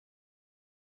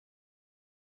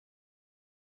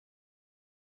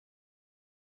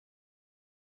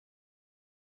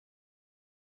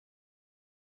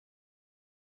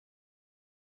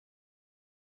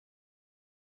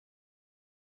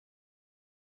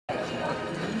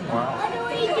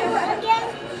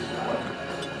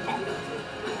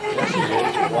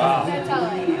How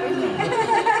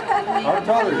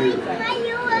tall are you? I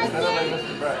don't like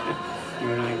Mr. Brack. You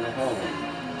want to go home?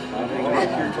 I think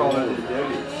you're taller than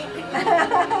Debbie.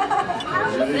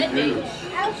 Really do.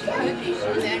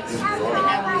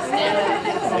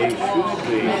 They should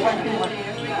be.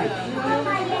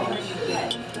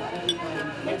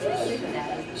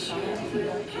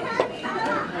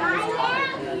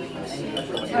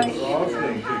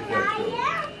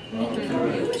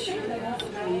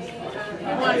 He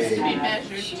wants to be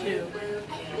measured too.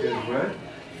 What?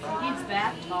 He's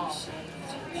that tall.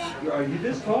 Are you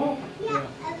this tall? Yeah.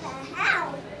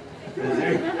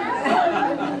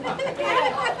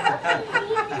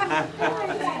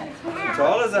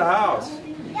 Tall as a house.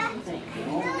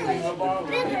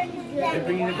 They're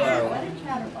bringing the bottle.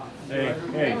 Hey,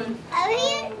 hey.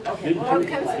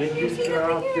 Did you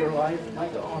start off your life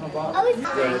on a bottle? The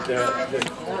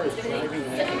car is driving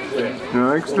that quick.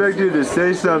 No, I expect you to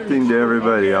say something to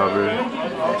everybody, Albert.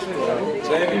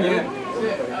 Say it again.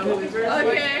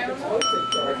 Okay.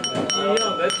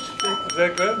 Is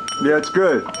that good? Yeah, it's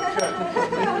good.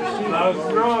 Now,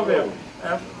 Robin,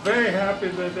 I'm very happy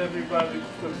that everybody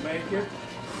could make it.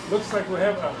 Looks like we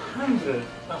have 100%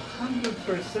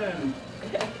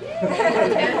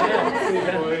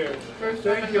 people here.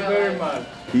 Thank you very much.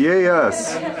 Yay,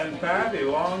 us. And Patty,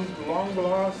 long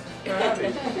lost Patty,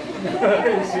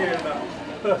 is here now.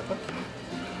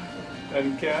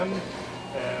 And Ken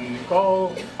and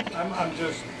Nicole. I'm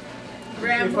just.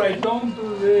 If I don't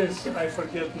do this, I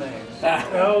forget names.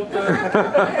 Elton,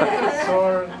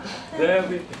 Soren,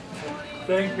 Debbie.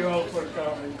 Thank you all for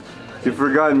coming. You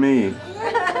forgot me.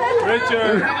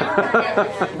 Richard!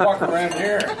 Walk around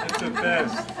here. It's the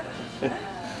best.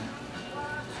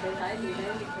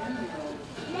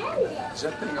 Is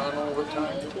that thing on all the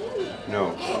time?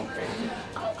 No.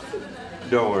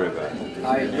 Don't worry about it.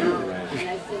 I do.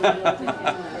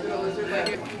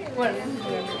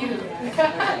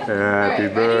 Happy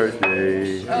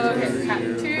birthday.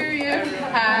 Okay. To you.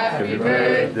 Happy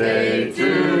birthday to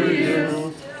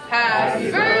you.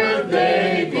 Happy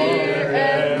birthday, dear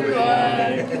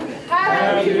everyone.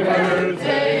 Happy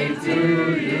birthday to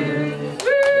you. Woo!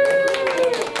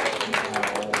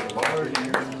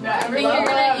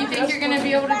 You think you're gonna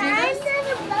be able to do this? You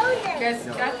guys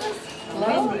got this?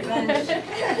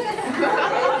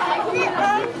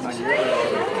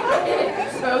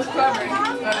 That was clever.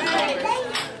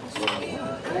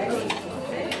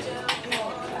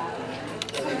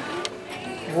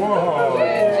 Whoa!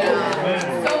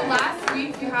 So last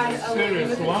week you had a lady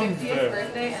with her Lungs 60th there.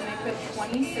 birthday and they put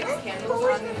 26 candles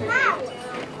on the tree. Do you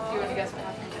want to guess what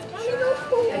happened?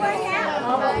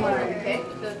 Okay,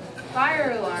 the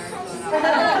fire alarm went off.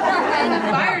 And the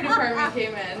fire department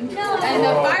came in. And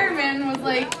the fireman was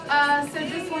like, so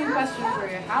just one question for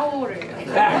you. How old are you?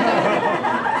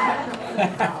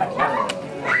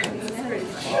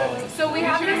 So we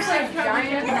have this like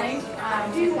giant knife.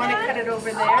 Do you want to cut it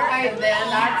over there? And then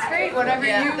that's great. Whatever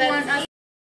you want us